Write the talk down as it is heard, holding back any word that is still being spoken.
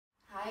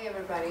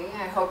everybody,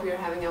 I hope you're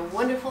having a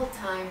wonderful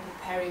time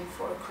preparing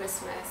for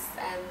Christmas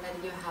and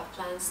that you have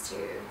plans to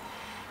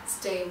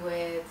stay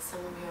with some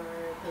of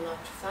your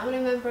beloved family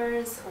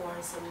members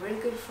or some really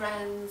good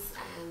friends,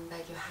 and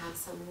that you have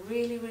some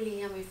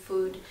really yummy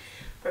food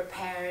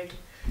prepared.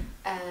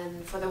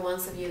 And for the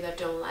ones of you that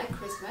don't like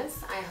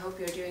Christmas, I hope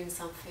you're doing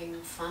something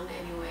fun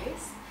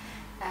anyways.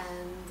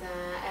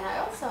 And I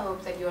also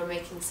hope that you're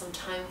making some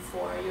time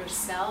for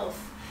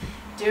yourself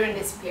during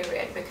this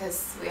period,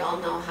 because we all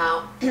know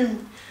how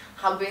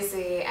how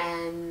busy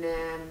and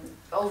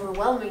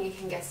overwhelming it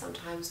can get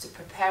sometimes to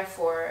prepare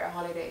for a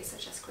holiday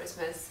such as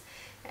Christmas,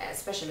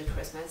 especially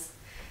Christmas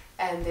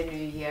and the New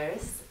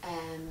Year's.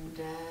 And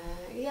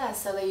yeah,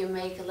 so that you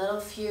make a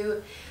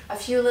few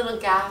little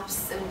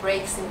gaps and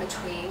breaks in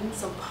between,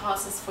 some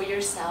pauses for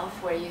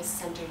yourself where you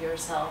center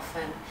yourself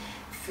and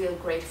feel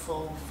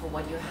grateful for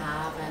what you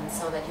have, and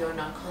so that you're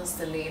not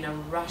constantly in a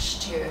rush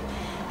to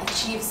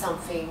achieve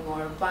something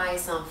or buy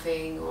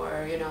something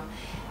or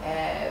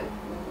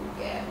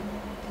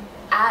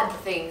add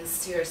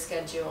things to your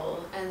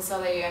schedule, and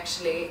so that you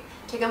actually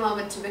take a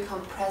moment to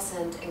become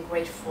present and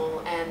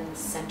grateful and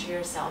center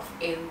yourself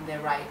in the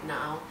right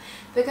now.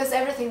 Because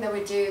everything that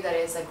we do that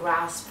is a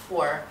grasp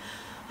for,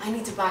 I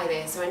need to buy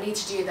this, or I need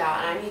to do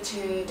that, I need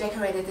to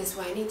decorate it this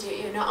way, I need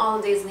to,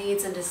 all these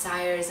needs and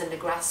desires and the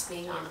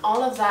grasping on,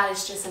 all of that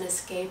is just an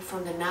escape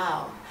from the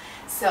now.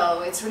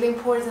 So it's really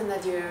important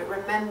that you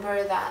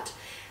remember that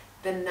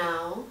the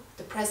now,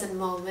 the present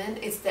moment,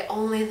 is the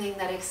only thing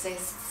that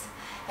exists.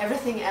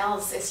 Everything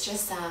else is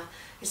just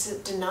it's a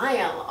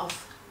denial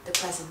of the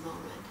present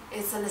moment.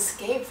 It's an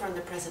escape from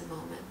the present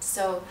moment.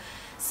 So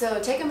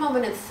take a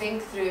moment and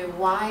think through,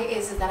 why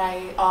is it that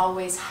I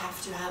always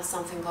have to have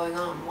something going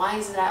on? Why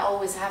is it that I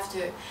always have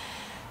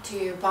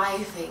to buy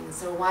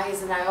things? Or why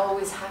is it that I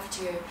always have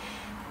to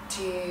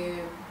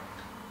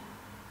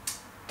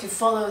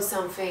follow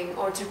something,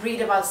 or to read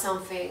about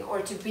something,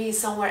 or to be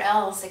somewhere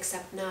else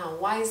except now?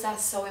 Why is that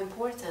so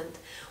important?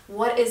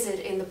 What is it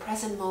in the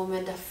present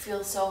moment that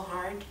feels so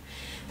hard?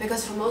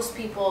 Because for most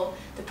people,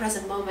 the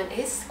present moment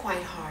is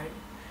quite hard.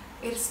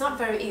 It's not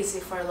very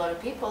easy for a lot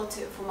of people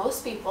for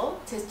most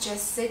people to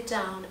just sit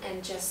down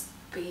and just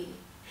be,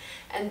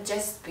 and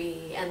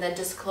then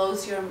just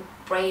close your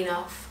brain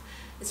off.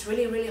 It's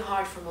really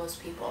hard for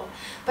most people.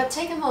 But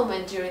take a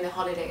moment during the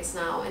holidays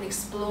now and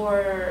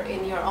explore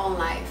in your own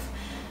life,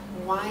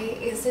 why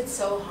is it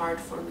so hard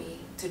for me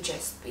to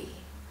just be?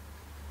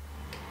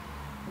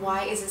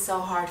 Why is it so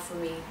hard for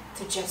me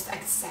to just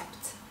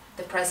accept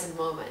the present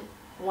moment?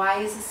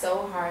 Why is it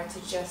so hard to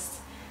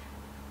just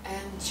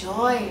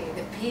enjoy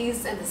the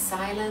peace and the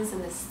silence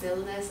and the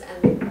stillness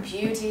and the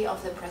beauty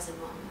of the present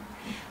moment?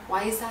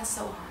 Why is that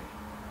so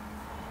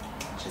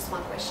hard? Just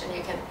one question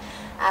you can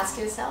ask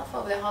yourself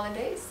over the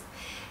holidays.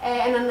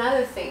 And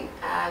another thing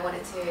I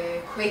wanted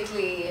to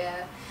quickly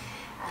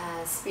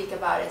speak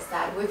about is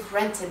that we've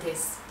rented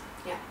this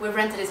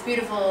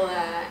beautiful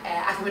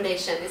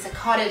accommodation. It's a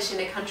cottage in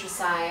the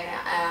countryside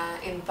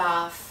in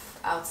Bath,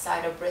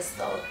 outside of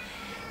Bristol.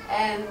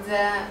 And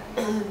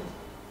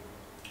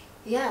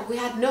yeah, we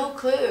had no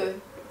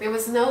clue. There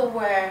was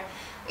nowhere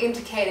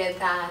indicated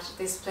that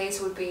this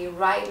place would be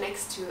right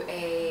next to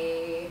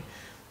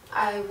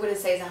I wouldn't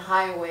say it's a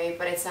highway,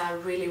 but it's a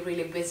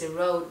really busy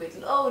road with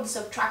loads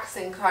of trucks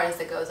and cars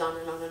that goes on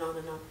and on and on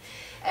and on.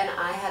 And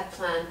I had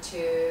planned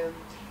to,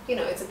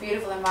 it's a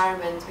beautiful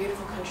environment,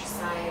 beautiful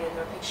countryside, and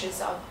there are pictures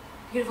of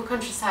beautiful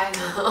countryside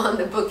on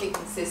the booking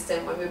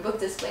system when we booked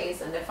this place,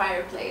 and the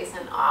fireplace,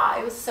 and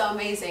it was so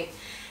amazing.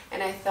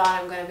 And I thought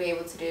I'm going to be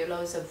able to do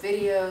loads of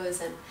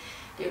videos and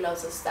do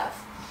loads of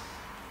stuff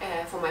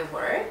for my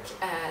work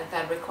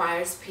that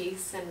requires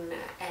peace and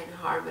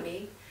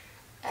harmony.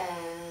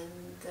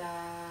 And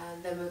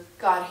then we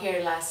got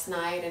here last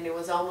night, and it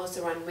was almost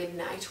around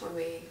midnight when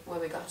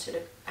we got to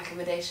the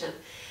accommodation,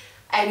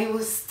 and it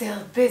was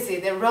still busy.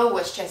 The road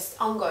was just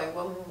ongoing,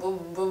 boom,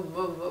 boom, boom,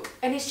 boom, boom.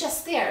 And it's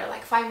just there,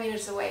 like 5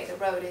 meters away. The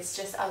road is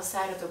just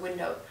outside of the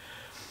window.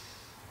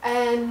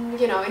 And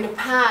in the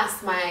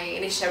past, my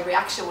initial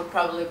reaction would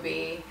probably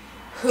be,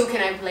 who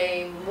can I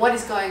blame? What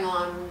is going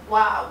on?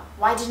 Wow,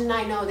 why didn't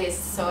I know this?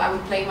 So I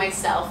would blame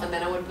myself, and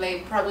then I would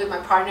blame probably my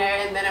partner,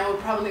 and then I would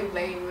probably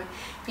blame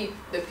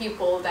the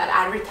people that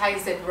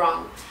advertised it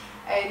wrong.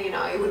 And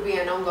it would be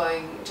an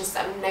ongoing, just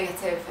a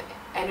negative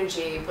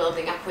energy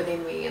building up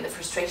within me, and the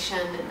frustration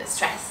and the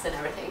stress and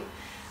everything.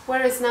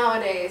 Whereas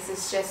nowadays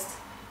it's just,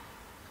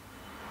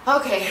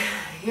 okay,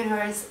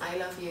 universe, I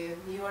love you,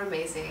 you are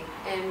amazing,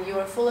 and you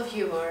are full of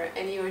humor,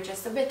 and you are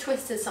just a bit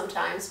twisted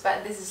sometimes,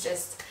 but this is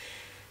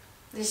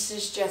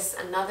just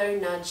another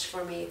nudge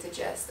for me to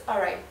just,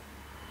 alright,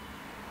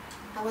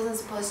 I wasn't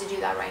supposed to do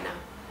that right now.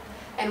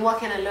 And what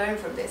can I learn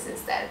from this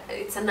instead?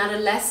 It's another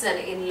lesson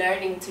in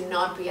learning to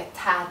not be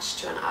attached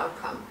to an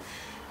outcome,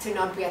 to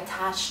not be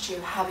attached to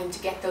having to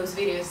get those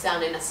videos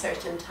done in a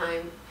certain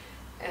time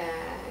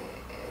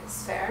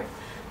sphere,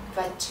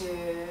 but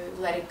to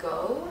let it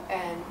go,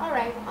 and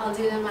alright, I'll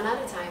do them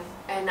another time,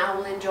 and I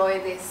will enjoy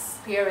this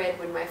period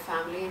with my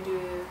family and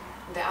do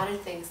the other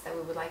things that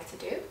we would like to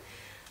do.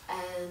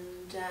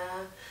 And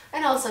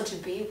and also to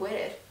be with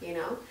it, you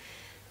know,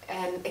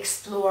 and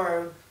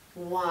explore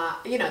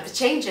what, you know, the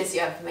changes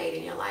you have made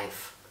in your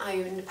life.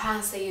 In the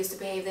past I used to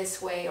behave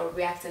this way or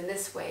react in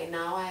this way.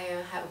 Now I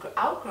have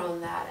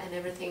outgrown that, and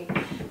everything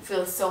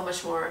feels so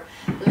much more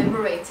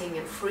liberating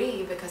and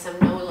free because I'm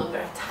no longer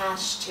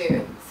attached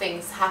to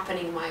things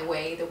happening my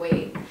way the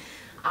way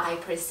I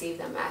perceive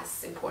them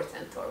as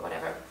important or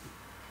whatever.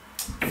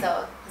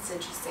 So it's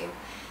interesting.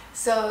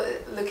 So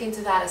look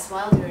into that as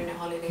well during the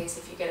holidays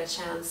if you get a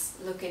chance.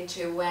 Look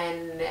into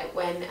when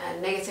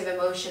a negative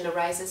emotion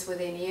arises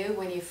within you,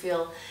 when you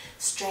feel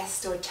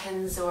stressed or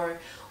tense, or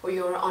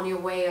you're on your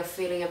way of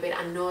feeling a bit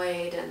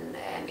annoyed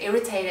and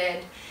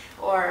irritated,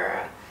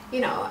 or, you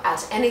know,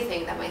 at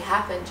anything that might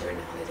happen during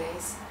the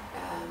holidays.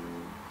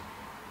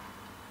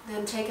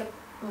 Then take a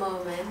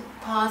moment,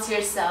 pause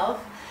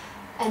yourself,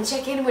 and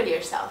check in with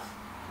yourself.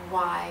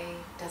 Why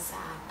does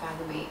that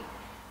bug me?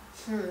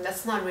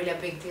 That's not really a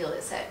big deal,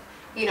 is it?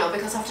 You know,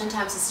 because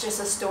oftentimes it's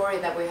just a story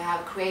that we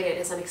have created,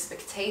 it's an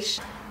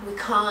expectation. We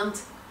can't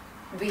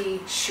be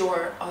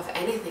sure of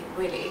anything,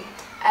 really.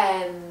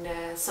 And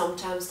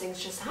sometimes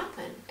things just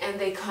happen, and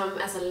they come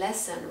as a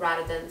lesson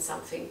rather than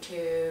something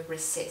to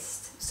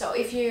resist. So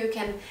if you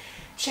can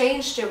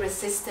change the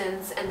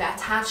resistance and the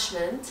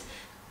attachment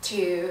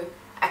to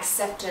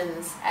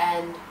acceptance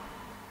and,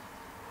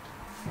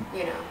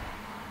 you know,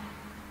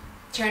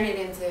 turn it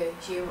into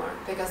humor,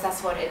 because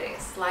that's what it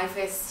is. Life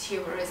is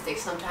humoristic.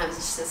 Sometimes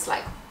it's just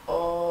like,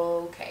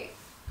 okay,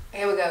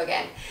 here we go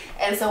again.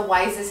 And so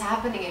why is this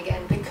happening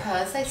again?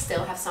 Because I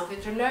still have something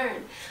to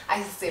learn.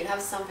 I still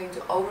have something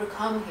to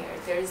overcome here.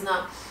 There is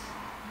not,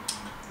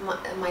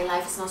 my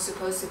life is not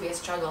supposed to be a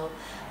struggle.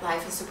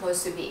 Life is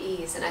supposed to be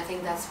ease. And I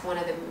think that's one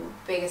of the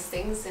biggest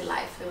things in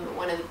life, and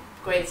one of the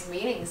greatest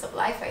meanings of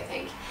life, I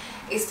think,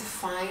 is to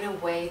find a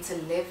way to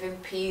live in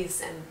peace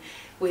and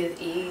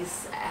with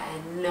ease,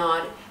 and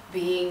not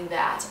being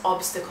that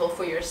obstacle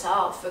for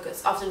yourself,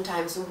 because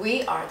oftentimes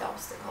we are the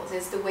obstacles.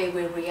 It's the way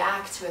we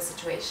react to a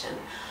situation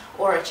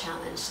or a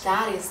challenge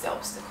that is the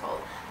obstacle,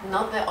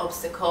 not the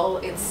obstacle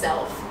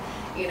itself,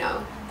 you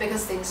know,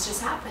 because things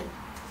just happen.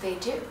 They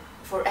do,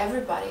 for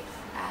everybody,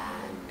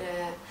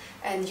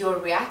 and your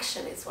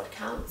reaction is what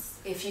counts.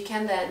 If you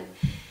can then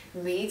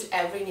meet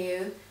every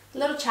new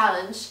little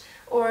challenge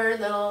or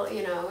little,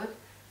 you know,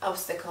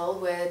 obstacle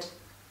with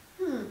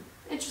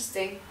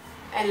interesting,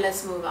 and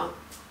let's move on.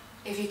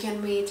 If you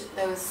can meet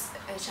those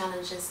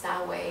challenges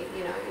that way,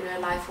 you know, your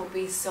life will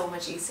be so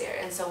much easier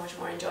and so much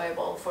more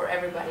enjoyable for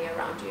everybody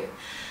around you,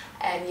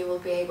 and you will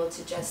be able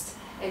to just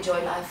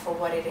enjoy life for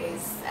what it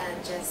is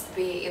and just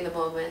be in the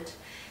moment.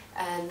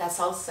 And that's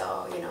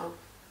also, you know,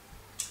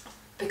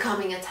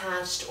 becoming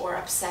attached or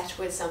upset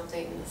with some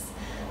things.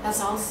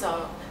 That's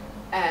also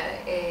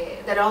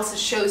that also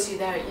shows you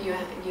that you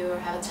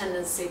have a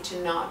tendency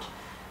to not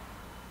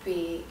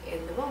be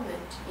in the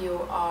moment.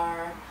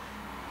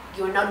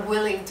 You're not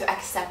willing to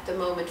accept the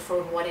moment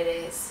for what it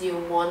is. You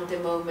want the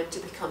moment to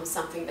become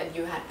something that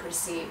you had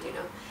perceived, you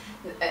know,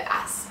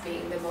 as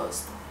being the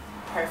most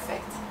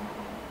perfect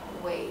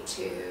way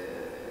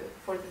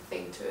for the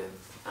thing to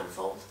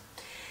unfold.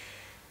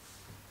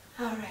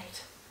 All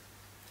right.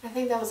 I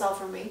think that was all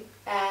for me.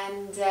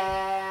 And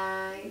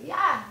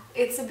yeah,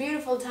 it's a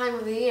beautiful time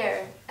of the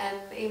year. And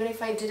even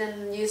if I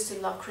didn't used to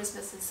love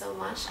Christmas so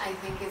much, I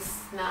think it's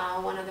now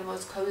one of the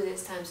most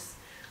coziest times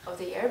of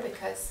the year,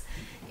 because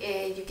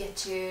you get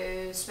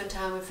to spend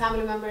time with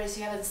family members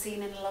you haven't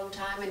seen in a long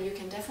time, and you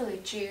can definitely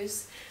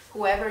choose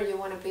whoever you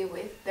want to be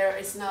with. There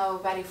is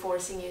nobody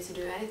forcing you to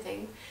do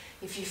anything.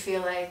 If you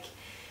feel like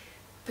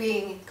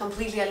being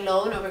completely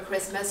alone over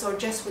Christmas, or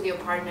just with your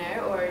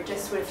partner, or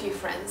just with a few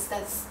friends,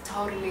 that's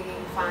totally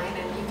fine,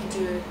 and you can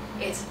do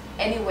it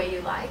any way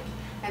you like.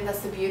 And that's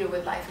the beauty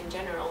with life in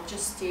general.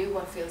 Just do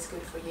what feels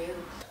good for you.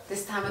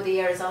 This time of the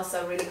year is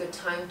also a really good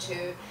time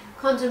to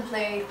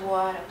contemplate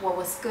what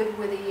was good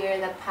with the year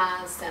that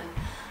passed, and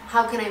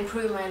how can I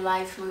improve my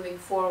life moving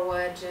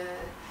forward.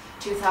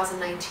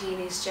 2019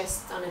 is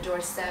just on a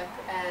doorstep,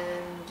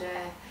 and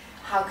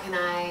how can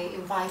I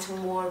invite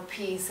more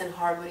peace and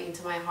harmony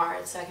into my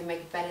heart so I can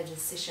make better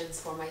decisions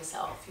for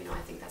myself. You know, I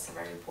think that's a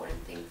very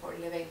important thing for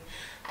living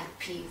at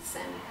peace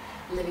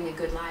and living a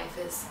good life,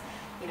 is,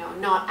 you know,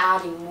 not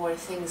adding more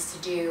things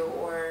to do,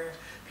 or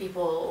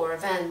people, or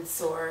events,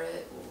 or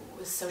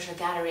social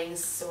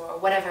gatherings, or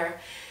whatever,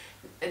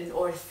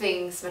 or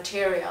things,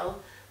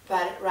 material,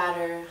 but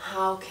rather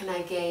how can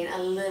I gain a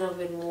little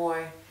bit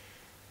more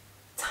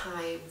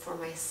time for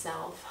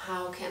myself?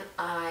 How can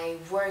I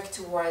work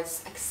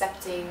towards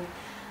accepting,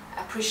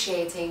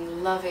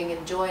 appreciating, loving,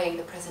 enjoying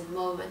the present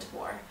moment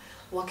more?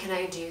 What can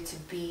I do to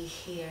be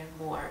here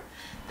more?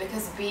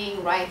 Because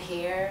being right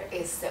here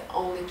is the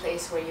only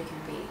place where you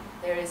can be.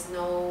 There is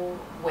no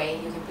way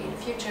you can be in the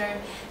future.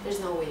 There's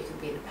no way you can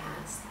be in the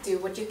past. Do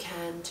what you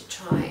can to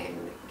try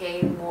and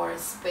gain more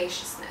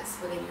spaciousness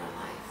within your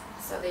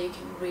life, so that you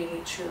can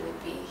really truly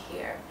be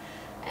here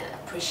and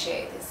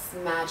appreciate this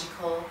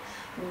magical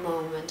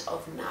moment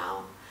of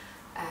now,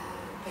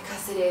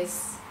 because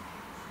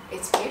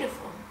it's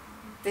beautiful.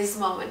 this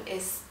moment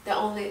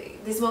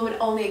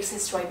only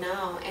exists right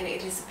now, and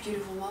it is a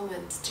beautiful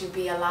moment to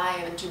be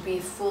alive and to be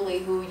fully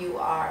who you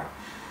are.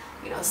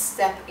 You know,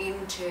 step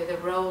into the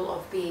role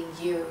of being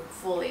you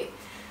fully.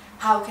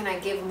 How can I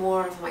give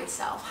more of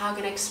myself? How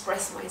can I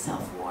express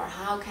myself more?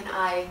 How can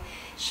I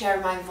share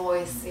my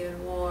voice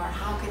even more?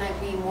 How can I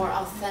be more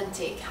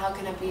authentic? How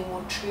can I be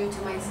more true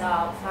to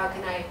myself? How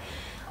can I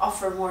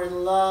offer more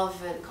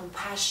love and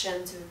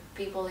compassion to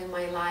people in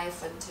my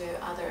life and to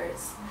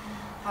others?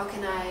 How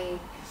can I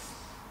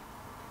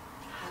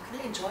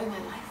enjoy my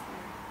life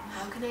more?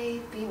 How can I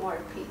be more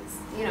at peace?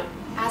 You know,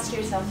 ask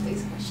yourself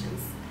these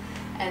questions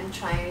and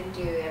try and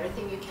do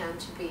everything you can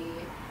to be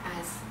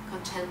as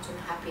content and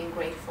happy and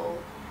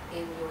grateful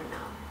in your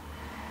now.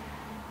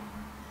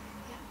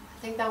 Yeah, I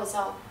think that was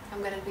all.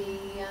 I'm gonna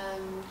be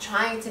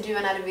trying to do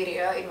another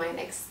video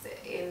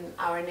in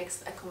our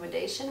next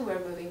accommodation. We're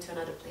moving to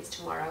another place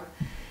tomorrow,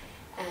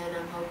 and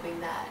I'm hoping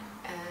that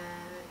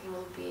it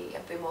will be a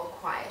bit more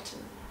quiet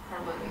and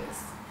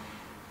harmonious.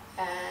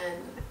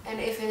 And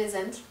if it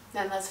isn't,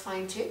 then that's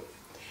fine too.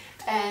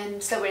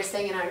 And so we're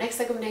staying in our next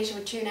accommodation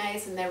for 2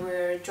 nights, and then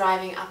we're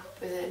driving up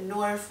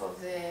north of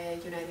the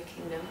United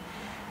Kingdom,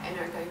 and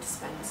are going to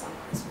spend some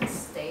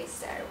Christmas days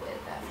there with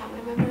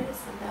family members,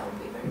 and that will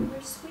be very,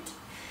 very sweet.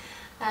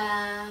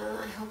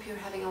 I hope you're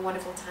having a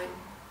wonderful time.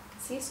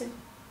 See you soon.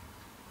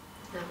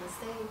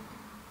 Namaste.